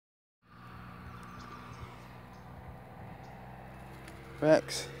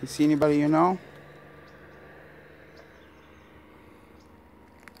Rex, you see anybody you know?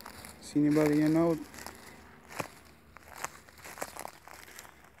 See anybody you know?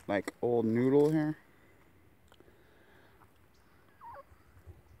 Like old Noodle here?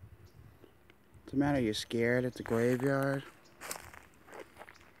 What's the matter? You scared at the graveyard?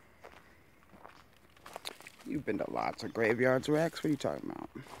 You've been to lots of graveyards, Rex. What are you talking about?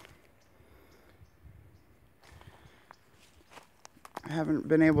 I haven't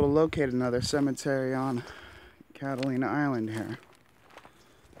been able to locate another cemetery on Catalina Island here.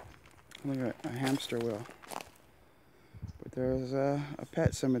 Look at a hamster wheel. But there's a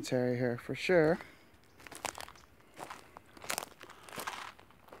pet cemetery here for sure.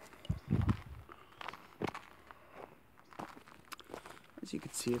 As you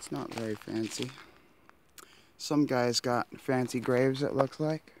can see, it's not very fancy. Some guys got fancy graves, it looks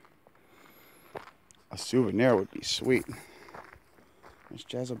like. A souvenir would be sweet. There's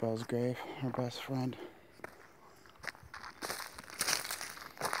Jezebel's grave, her best friend.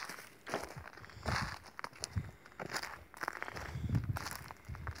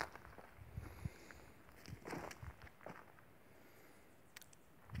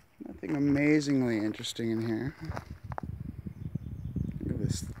 Nothing amazingly interesting in here. Look at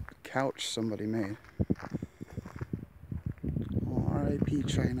this couch somebody made. Oh, R.I.P.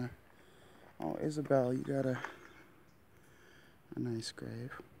 China. Oh, Isabel, you got a nice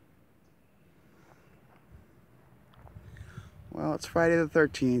grave. Well, it's Friday the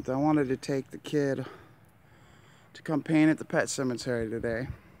 13th. I wanted to take the kid to come paint at the pet cemetery today.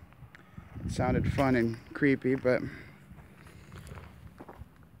 It sounded fun and creepy, but I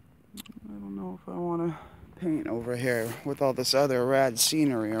don't know if I want to paint over here with all this other rad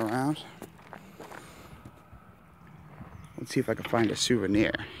scenery around. Let's see if I can find a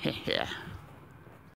souvenir. Yeah.